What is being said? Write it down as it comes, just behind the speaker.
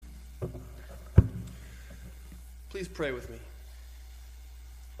Please pray with me.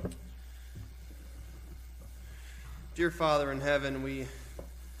 Dear Father in heaven, we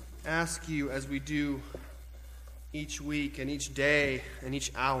ask you, as we do each week and each day and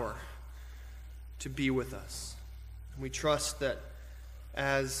each hour, to be with us. And we trust that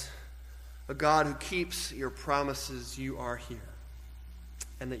as a God who keeps your promises, you are here,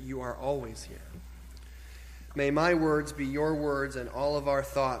 and that you are always here. May my words be your words and all of our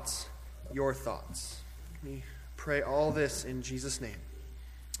thoughts your thoughts. We pray all this in Jesus' name.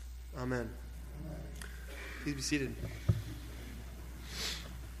 Amen. Please be seated.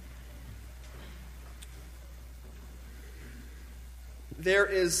 There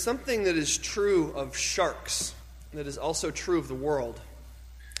is something that is true of sharks that is also true of the world.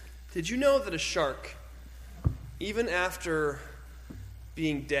 Did you know that a shark, even after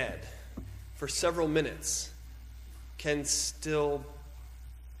being dead for several minutes, can still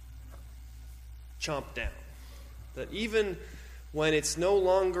chomp down? That even when it's no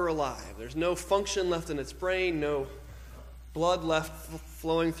longer alive, there's no function left in its brain, no blood left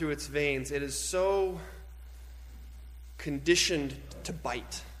flowing through its veins, it is so conditioned to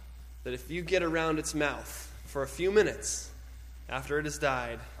bite that if you get around its mouth for a few minutes after it has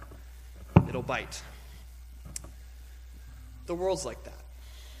died, it'll bite. The world's like that.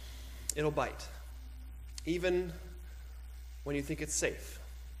 It'll bite. Even when you think it's safe,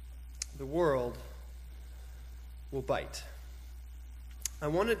 the world will bite. I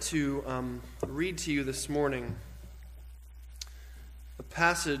wanted to read to you this morning a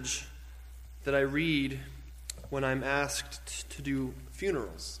passage that I read when I'm asked to do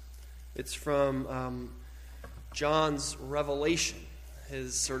funerals. It's from John's revelation,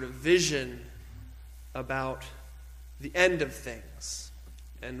 his sort of vision about the end of things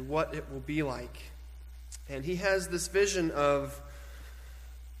and what it will be like. And he has this vision of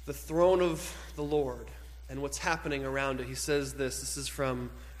the throne of the Lord and what's happening around it. He says this is from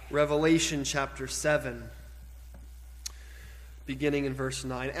Revelation chapter 7, beginning in verse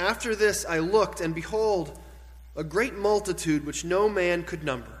 9. After this I looked, and behold, a great multitude which no man could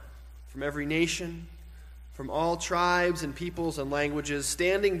number, from every nation, from all tribes and peoples and languages,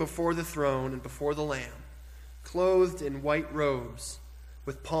 standing before the throne and before the Lamb, clothed in white robes,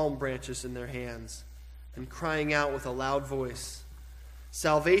 with palm branches in their hands, and crying out with a loud voice,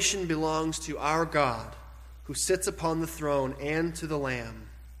 Salvation belongs to our God, who sits upon the throne, and to the Lamb.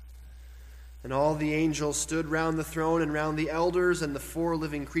 And all the angels stood round the throne and round the elders and the 4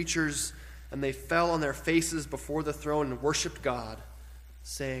 living creatures, and they fell on their faces before the throne and worshipped God,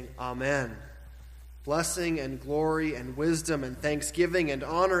 saying, Amen. Blessing and glory and wisdom and thanksgiving and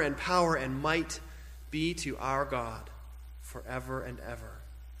honor and power and might be to our God forever and ever.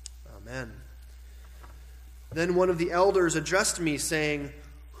 Amen. Then one of the elders addressed me, saying,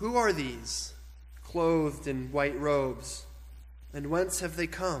 Who are these, clothed in white robes, and whence have they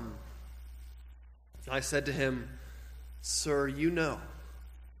come? I said to him, Sir, you know.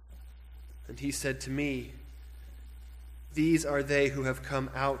 And he said to me, These are they who have come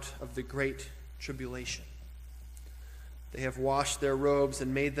out of the great tribulation. They have washed their robes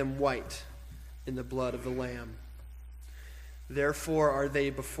and made them white in the blood of the Lamb. Therefore are they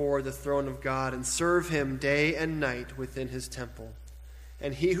before the throne of God, and serve him day and night within his temple.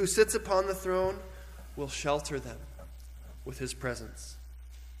 And he who sits upon the throne will shelter them with his presence.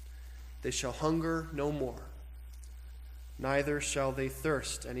 They shall hunger no more, neither shall they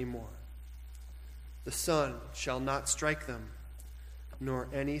thirst any more. The sun shall not strike them, nor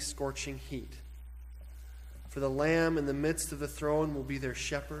any scorching heat. For the Lamb in the midst of the throne will be their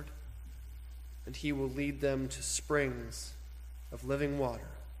shepherd, and he will lead them to springs of living water.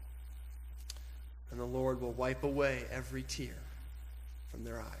 And the Lord will wipe away every tear from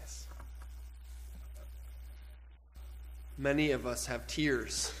their eyes. Many of us have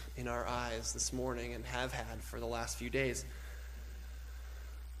tears in our eyes this morning and have had for the last few days.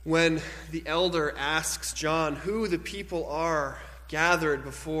 When the elder asks John who the people are gathered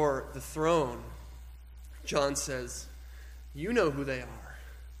before the throne, John says, You know who they are.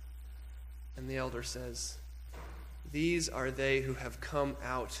 And the elder says, These are they who have come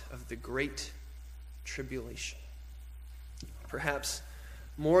out of the great tribulation. Perhaps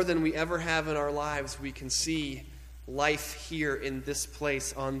more than we ever have in our lives, we can see life here in this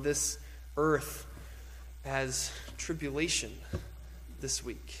place, on this earth, as tribulation this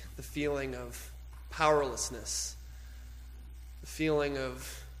week. The feeling of powerlessness, the feeling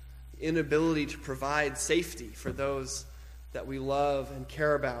of inability to provide safety for those that we love and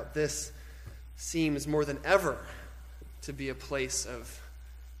care about. This seems more than ever to be a place of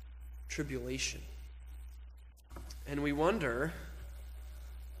tribulation. And we wonder,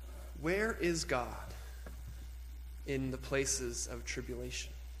 Where is God in the places of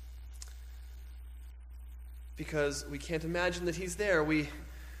tribulation? Because we can't imagine that he's there. We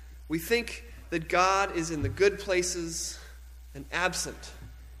think that God is in the good places and absent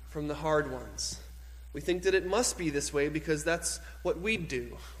from the hard ones. We think that it must be this way because that's what we'd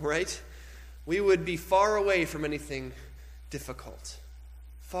do, right? We would be far away from anything difficult,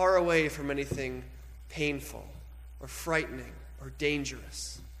 far away from anything painful or frightening or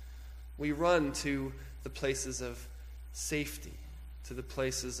dangerous. We run to the places of safety, to the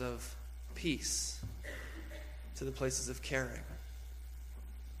places of peace, to the places of caring.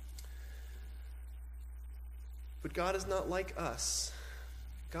 But God is not like us.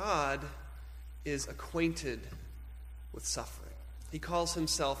 God is acquainted with suffering. He calls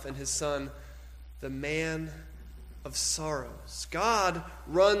himself and his Son the man of sorrows. God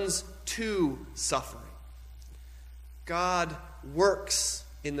runs to suffering. God works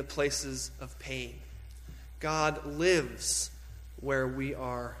in the places of pain. God lives where we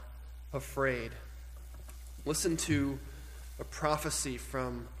are afraid. Listen to a prophecy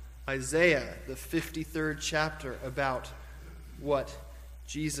from Isaiah, the 53rd chapter, about what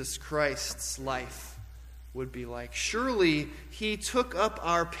Jesus Christ's life would be like. Surely he took up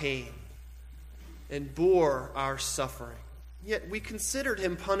our pain and bore our suffering. Yet we considered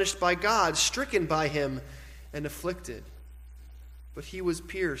him punished by God, stricken by him, and afflicted. But he was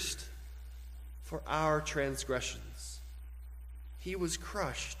pierced for our transgressions. He was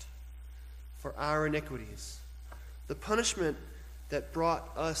crushed for our iniquities. The punishment that brought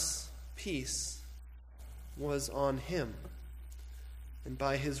us peace was on him, and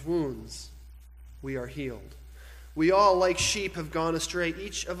by his wounds we are healed. We all, like sheep, have gone astray.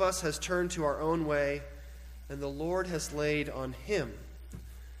 Each of us has turned to our own way, and the Lord has laid on him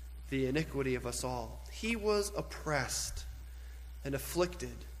the iniquity of us all. He was oppressed and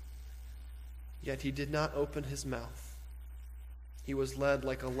afflicted, yet he did not open his mouth. He was led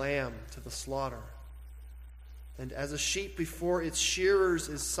like a lamb to the slaughter. And as a sheep before its shearers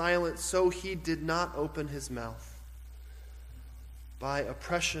is silent, so he did not open his mouth. By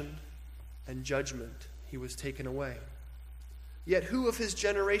oppression and judgment he was taken away. Yet who of his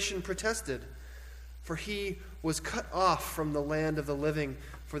generation protested? For he was cut off from the land of the living.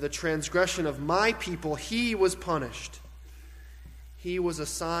 For the transgression of my people he was punished. He was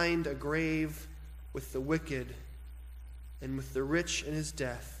assigned a grave with the wicked and with the rich in his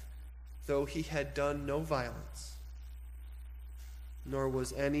death, though he had done no violence, nor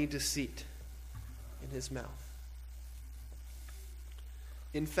was any deceit in his mouth.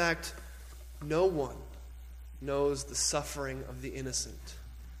 In fact, no one knows the suffering of the innocent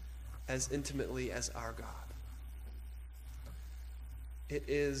as intimately as our God. It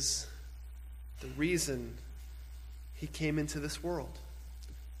is the reason he came into this world,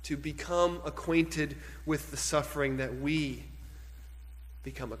 to become acquainted with the suffering that we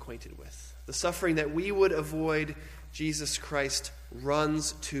become acquainted with. The suffering that we would avoid, Jesus Christ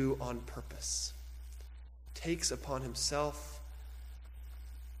runs to on purpose, takes upon himself,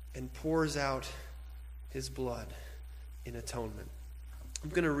 and pours out his blood in atonement. I'm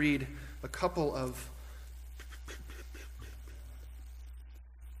going to read a couple of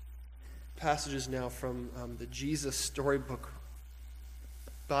passages now from the Jesus Storybook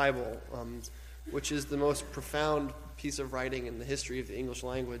Bible, which is the most profound piece of writing in the history of the English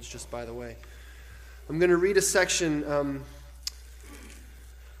language, just by the way. I'm going to read a section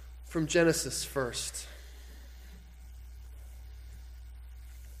from Genesis first.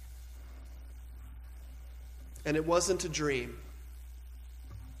 And it wasn't a dream.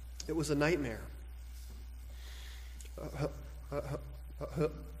 It was a nightmare.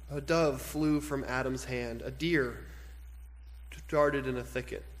 A dove flew from Adam's hand. A deer darted in a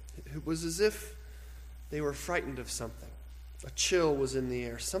thicket. It was as if they were frightened of something. A chill was in the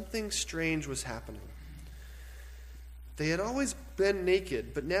air. Something strange was happening. They had always been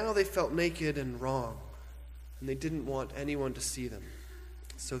naked, but now they felt naked and wrong. And they didn't want anyone to see them.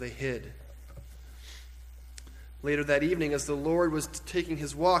 So they hid. Later that evening, as the Lord was taking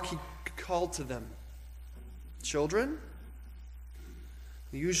his walk, he called to them, "Children?"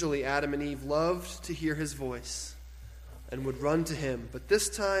 Usually Adam and Eve loved to hear his voice and would run to him, but this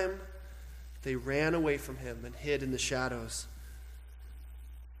time they ran away from him and hid in the shadows.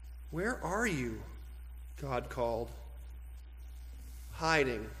 "Where are you?" God called.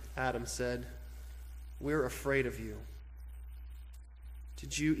 "Hiding," Adam said. "We're afraid of you."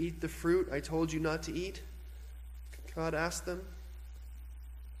 "Did you eat the fruit I told you not to eat?" God asked them.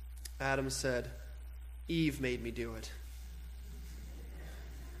 Adam said, "Eve made me do it."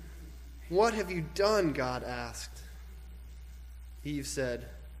 "What have you done?" God asked. Eve said,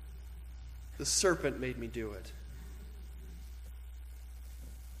 The serpent made me do it."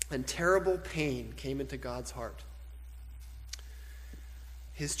 And terrible pain came into God's heart.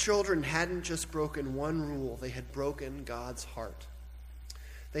 His children hadn't just broken one rule, they had broken God's heart.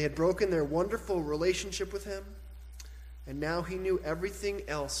 They had broken their wonderful relationship with him, and now he knew everything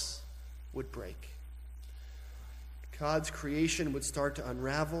else would break. God's creation would start to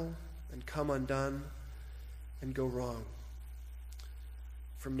unravel and come undone and go wrong.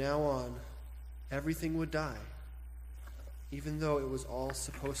 From now on, everything would die, even though it was all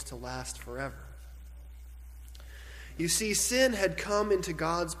supposed to last forever. You see, sin had come into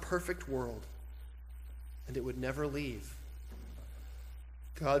God's perfect world, and it would never leave.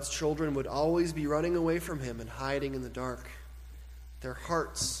 God's children would always be running away from him and hiding in the dark. Their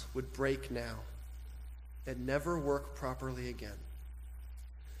hearts would break now and never work properly again.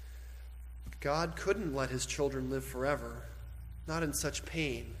 God couldn't let his children live forever, not in such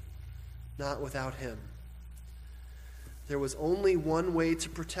pain, not without him. There was only one way to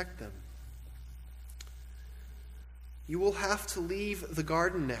protect them. "You will have to leave the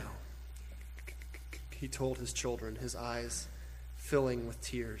garden now," he told his children, his eyes filling with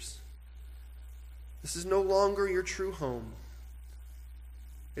tears. "This is no longer your true home.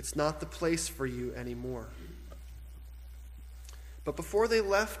 It's not the place for you anymore." But before they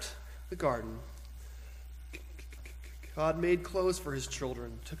left the garden, God made clothes for his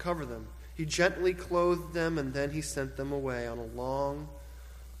children to cover them. He gently clothed them, and then he sent them away on a long,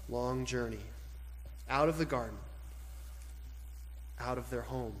 long journey out of the garden, out of their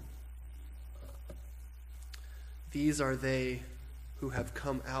home. "These are they who have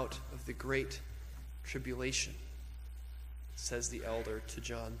come out of the great tribulation," says the elder to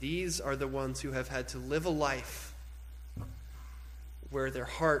John. "These are the ones who have had to live a life where their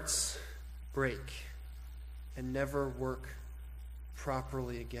hearts break and never work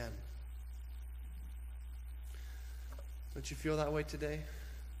properly again." Don't you feel that way today?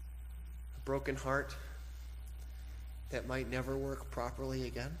 A broken heart that might never work properly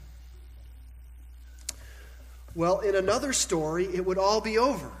again? Well, in another story, it would all be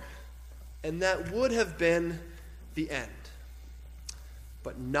over, and that would have been the end.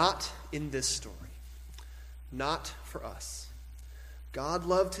 But not in this story. Not for us. God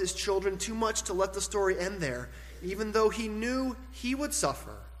loved his children too much to let the story end there. Even though he knew he would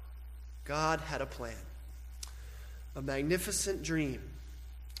suffer, God had a plan. A magnificent dream.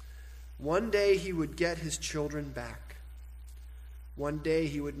 One day he would get his children back. One day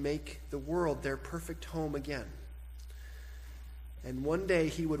he would make the world their perfect home again. And one day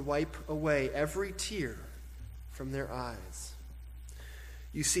he would wipe away every tear from their eyes.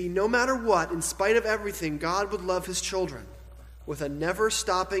 You see, no matter what, in spite of everything, God would love his children with a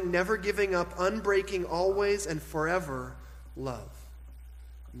never-stopping, never-giving-up, unbreaking, always and forever love.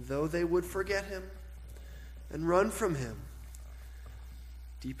 Though they would forget him and run from him,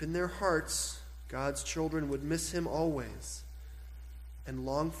 deep in their hearts, God's children would miss him always and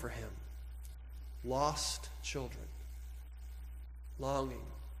long for him. Lost children, longing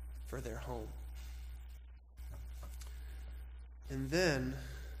for their home. And then,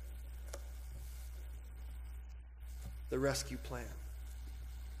 the rescue plan.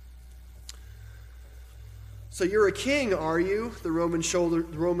 "So you're a king, are you?" the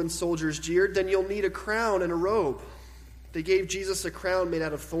Roman soldiers jeered. "Then you'll need a crown and a robe." They gave Jesus a crown made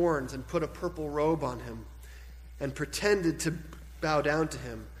out of thorns and put a purple robe on him and pretended to bow down to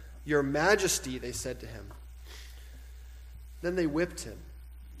him. "Your Majesty," they said to him. Then they whipped him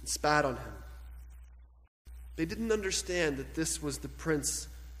and spat on him. They didn't understand that this was the Prince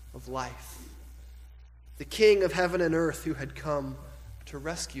of Life, the King of heaven and earth who had come to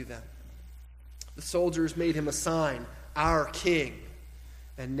rescue them. The soldiers made him a sign, "Our King,"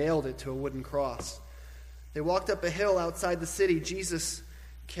 and nailed it to a wooden cross. They walked up a hill outside the city. Jesus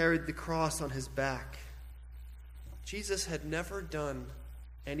carried the cross on his back. Jesus had never done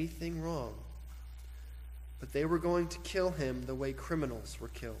anything wrong, but they were going to kill him the way criminals were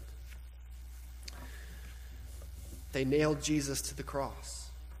killed. They nailed Jesus to the cross.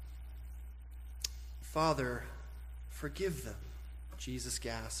 "Father, forgive them," Jesus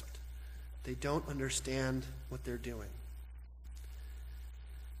gasped. "They don't understand what they're doing."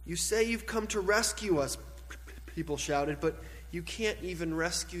 "You say you've come to rescue us," people shouted, "but you can't even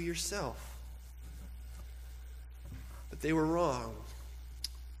rescue yourself." But they were wrong.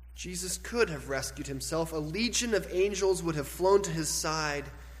 Jesus could have rescued himself. A legion of angels would have flown to his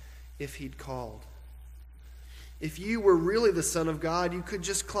side if he'd called. "If you were really the Son of God, you could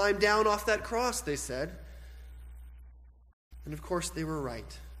just climb down off that cross," they said. And of course they were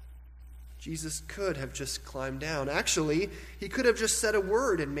right. Jesus could have just climbed down. Actually, he could have just said a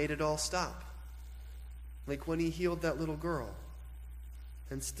word and made it all stop. like when he healed that little girl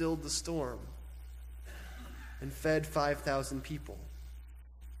and stilled the storm and fed 5,000 people.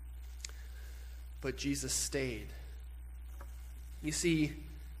 But Jesus stayed. You see,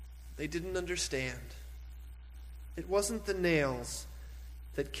 they didn't understand. It wasn't the nails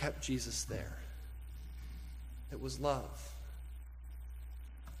that kept Jesus there. It was love.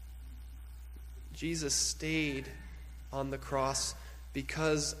 Jesus stayed on the cross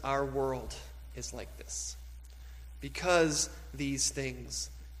because our world is like this. Because these things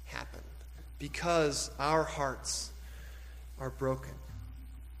happen. Because our hearts are broken.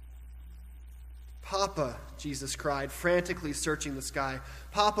 "Papa," Jesus cried, frantically searching the sky.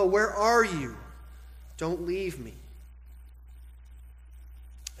 "Papa, where are you? Don't leave me."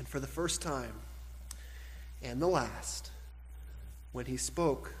 And for the first time, and the last, when he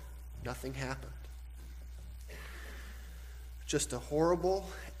spoke, nothing happened. Just a horrible,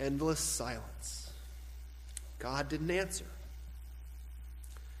 endless silence. God didn't answer.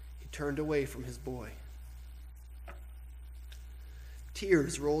 He turned away from his boy.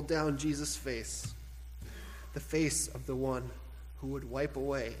 Tears rolled down Jesus' face, the face of the one who would wipe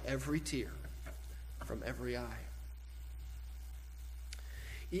away every tear from every eye.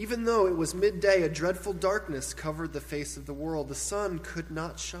 Even though it was midday, a dreadful darkness covered the face of the world. The sun could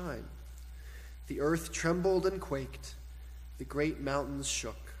not shine. The earth trembled and quaked. The great mountains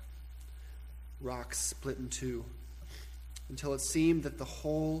shook. Rocks split in two, until it seemed that the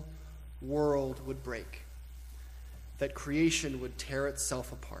whole world would break, that creation would tear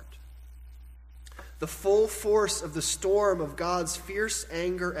itself apart. The full force of the storm of God's fierce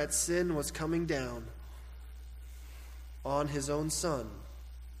anger at sin was coming down on his own Son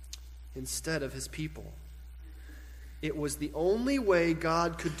instead of his people. It was the only way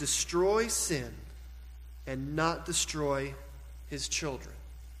God could destroy sin and not destroy his children,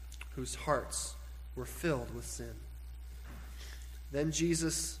 whose hearts were filled with sin. Then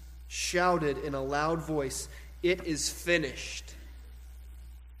Jesus shouted in a loud voice, "It is finished."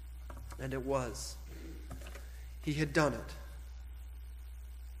 And it was. He had done it.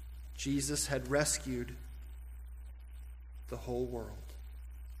 Jesus had rescued the whole world.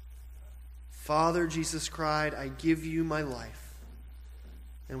 "Father," Jesus cried, "I give you my life."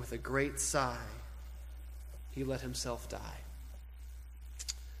 And with a great sigh, he let himself die.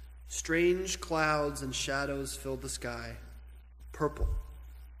 Strange clouds and shadows filled the sky. Purple,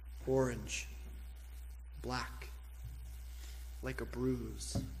 orange, black, like a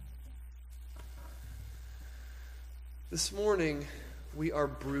bruise. This morning, we are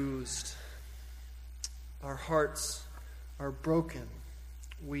bruised. Our hearts are broken.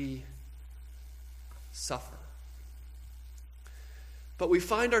 We suffer. But we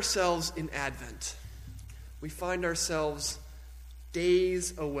find ourselves in Advent. We find ourselves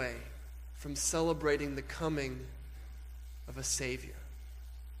days away from celebrating the coming of a Savior.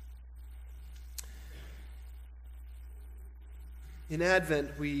 In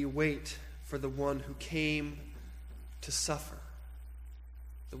Advent, we wait for the one who came to suffer,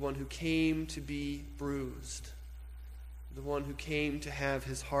 the one who came to be bruised, the one who came to have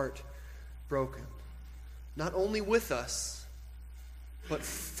his heart broken, not only with us, but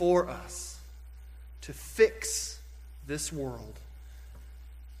for us, to fix this world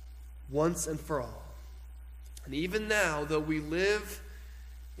once and for all. And even now, though we live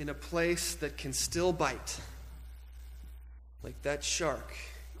in a place that can still bite, like that shark,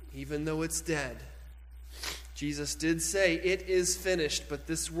 even though it's dead, Jesus did say, "It is finished," but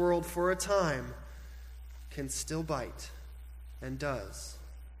this world for a time can still bite, and does.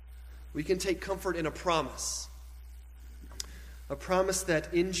 We can take comfort in a promise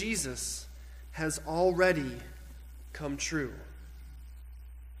that in Jesus has already come true.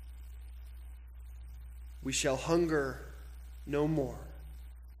 We shall hunger no more,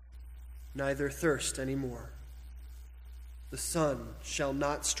 neither thirst any more. The sun shall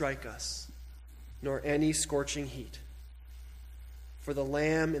not strike us, nor any scorching heat. For the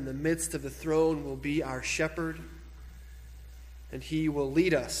Lamb in the midst of the throne will be our shepherd, and he will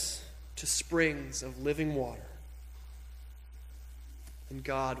lead us to springs of living water. And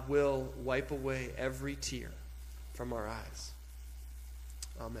God will wipe away every tear from our eyes.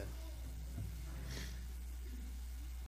 Amen.